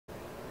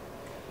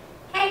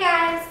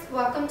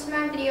welcome to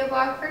my video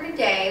blog for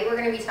today. We're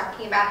going to be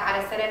talking about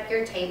how to set up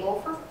your table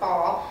for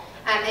fall.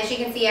 As you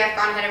can see, I've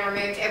gone ahead and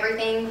removed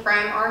everything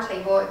from our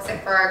table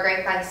except for our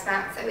gray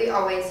placemats that we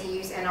always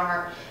use in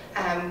our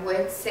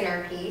wood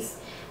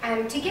centerpiece.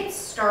 To get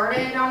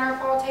started on our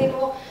fall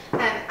table,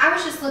 I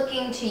was just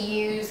looking to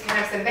use kind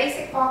of some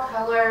basic fall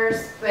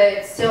colors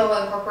but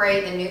still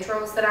incorporate the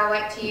neutrals that I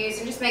like to use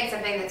and just make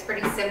something that's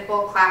pretty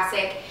simple,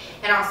 classic,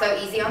 and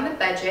also easy on the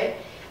budget.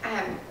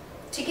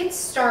 To get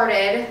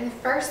started, the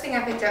first thing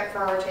I picked up for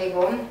our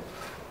table,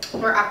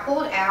 where I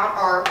pulled out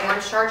our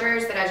orange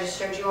chargers that I just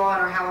showed you all on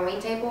our Halloween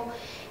table,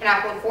 and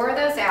I pulled 4 of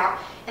those out,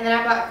 and then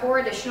I bought 4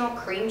 additional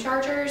cream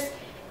chargers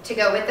to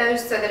go with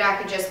those so that I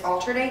could just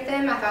alternate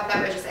them. I thought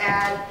that would just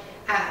add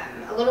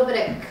a little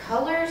bit of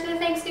color to the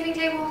Thanksgiving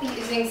table,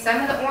 using some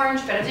of the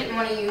orange, but I didn't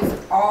want to use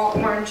all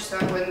orange so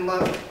it wouldn't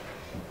look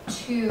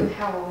too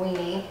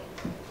Halloween-y.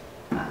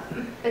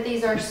 But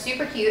these are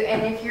super cute,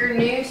 and if you're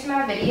new to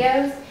my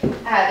videos,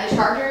 the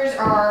chargers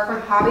are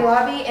from Hobby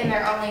Lobby and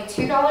they're only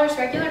 $2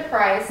 regular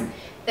price.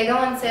 They go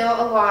on sale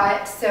a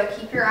lot, so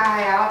keep your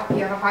eye out if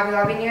you have a Hobby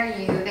Lobby near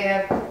you. They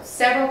have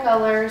several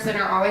colors and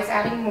are always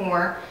adding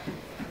more,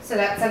 so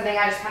that's something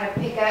I just kind of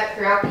pick up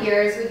throughout the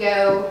year as we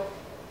go,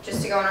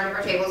 just to go on our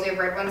different tables. We have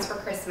red ones for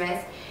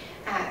Christmas.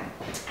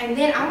 And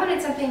then I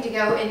wanted something to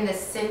go in the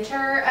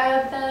center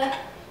of the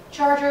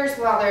chargers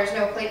while there's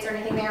no plates or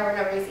anything there where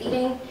nobody's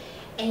eating.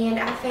 And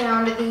I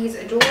found these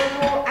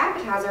adorable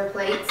appetizer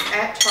plates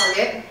at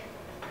Target.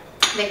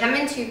 They come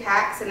in 2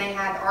 packs and they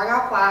have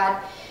Argyle plaid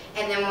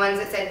and then ones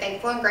that said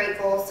thankful and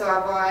grateful. So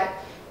I bought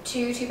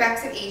 2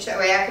 packs of each. That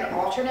way I could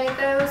alternate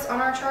those on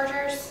our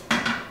chargers.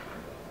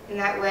 And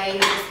that way you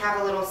just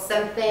have a little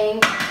something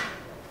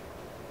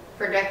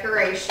for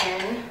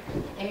decoration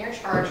in your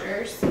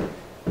chargers.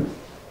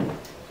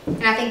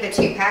 And I think the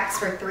 2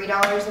 packs were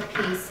 $3 a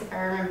piece, if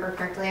I remember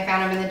correctly. I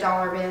found them in the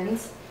dollar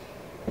bins.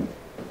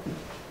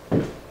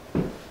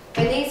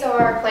 And these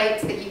are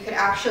plates that you could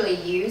actually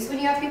use when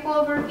you have people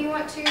over if you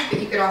want to, but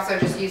you could also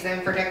just use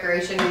them for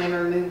decoration and then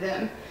remove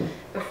them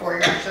before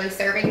you're actually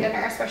serving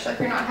dinner, especially if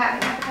you're not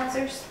having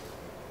appetizers.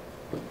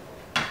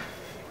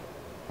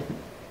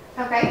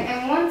 Okay,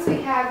 and once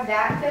we have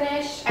that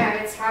finished,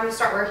 it's time to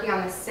start working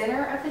on the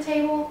center of the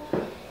table.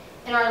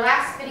 In our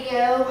last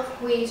video,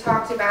 we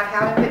talked about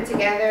how to put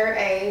together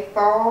a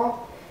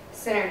fall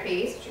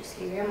centerpiece, which,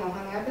 excuse me, I'm all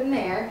hung up in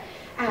there.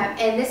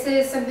 And this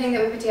is something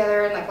that we put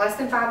together in like less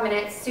than 5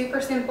 minutes. Super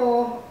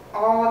simple.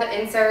 All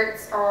the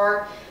inserts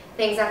are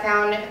things I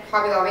found at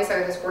Hobby Lobby, so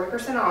it was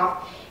 40%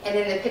 off. And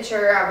then the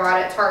picture I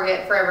bought at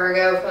Target forever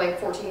ago for like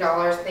 $14.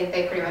 I think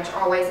they pretty much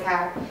always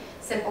have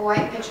simple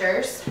white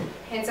pictures.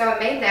 And so I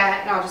made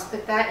that, and I'll just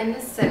put that in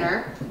the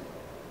center.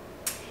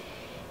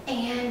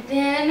 And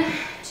then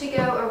to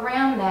go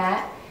around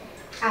that,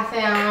 I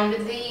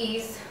found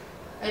these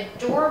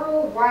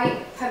adorable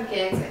white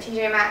pumpkins at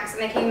TJ Maxx,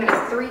 and they came in a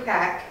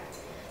 3-pack.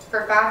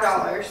 For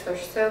 $5. They're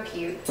so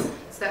cute. So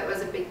that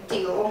was a big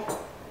deal.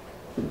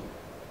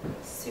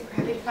 Super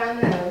happy to find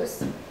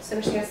those. So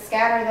I'm just going to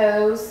scatter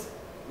those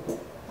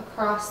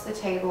across the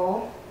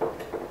table.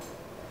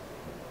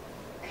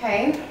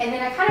 Okay, and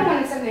then I kind of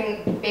wanted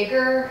something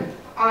bigger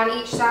on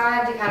each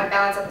side to kind of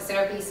balance out the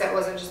centerpiece so it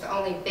wasn't just the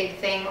only big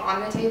thing on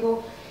the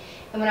table.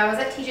 And when I was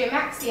at TJ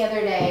Maxx the other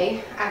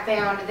day, I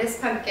found this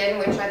pumpkin,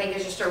 which I think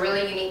is just a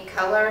really unique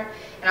color,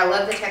 and I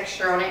love the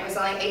texture on it. It was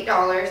only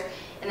 $8.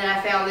 And then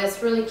I found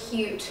this really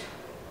cute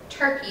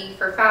turkey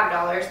for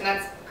 $5, and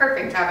that's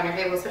perfect to have on your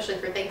table, especially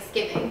for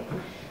Thanksgiving.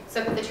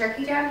 So I put the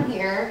turkey down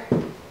here,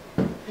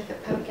 put the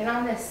pumpkin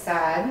on this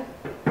side.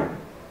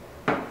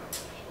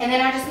 And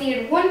then I just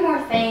needed one more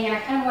thing, and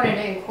I kind of wanted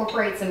to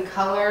incorporate some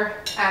color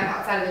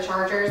outside of the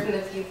chargers and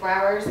the few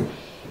flowers.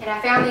 And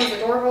I found these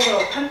adorable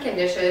little pumpkin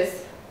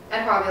dishes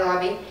at Hobby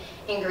Lobby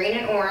in green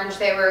and orange.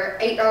 They were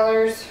 $8,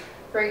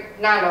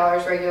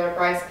 $9 regular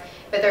price.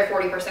 But they're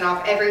 40%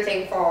 off.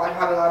 Everything fall at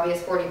Hobby Lobby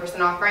is 40%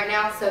 off right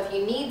now. So if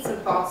you need some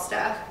fall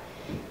stuff,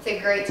 it's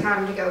a great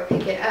time to go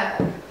pick it up.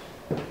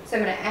 So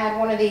I'm going to add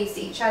one of these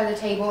to each side of the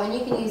table, and you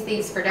can use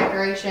these for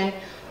decoration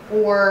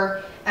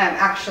or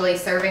actually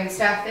serving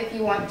stuff if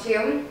you want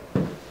to.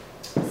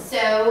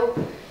 So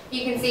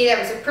you can see that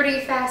was a pretty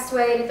fast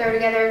way to throw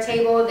together a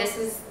table. This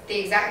is the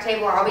exact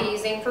table I'll be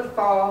using for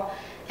fall.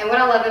 And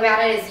what I love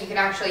about it is you can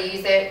actually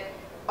use it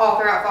all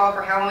throughout fall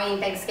for Halloween,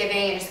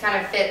 Thanksgiving. It just kind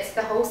of fits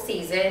the whole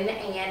season,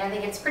 and I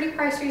think it's pretty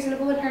price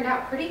reasonable and turned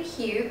out pretty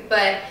cute.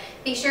 But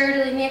be sure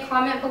to leave me a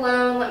comment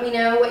below and let me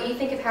know what you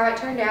think of how it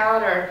turned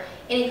out, or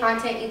any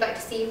content you'd like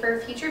to see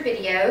for future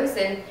videos.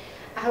 And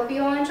I hope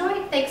you all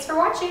enjoyed. Thanks for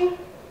watching.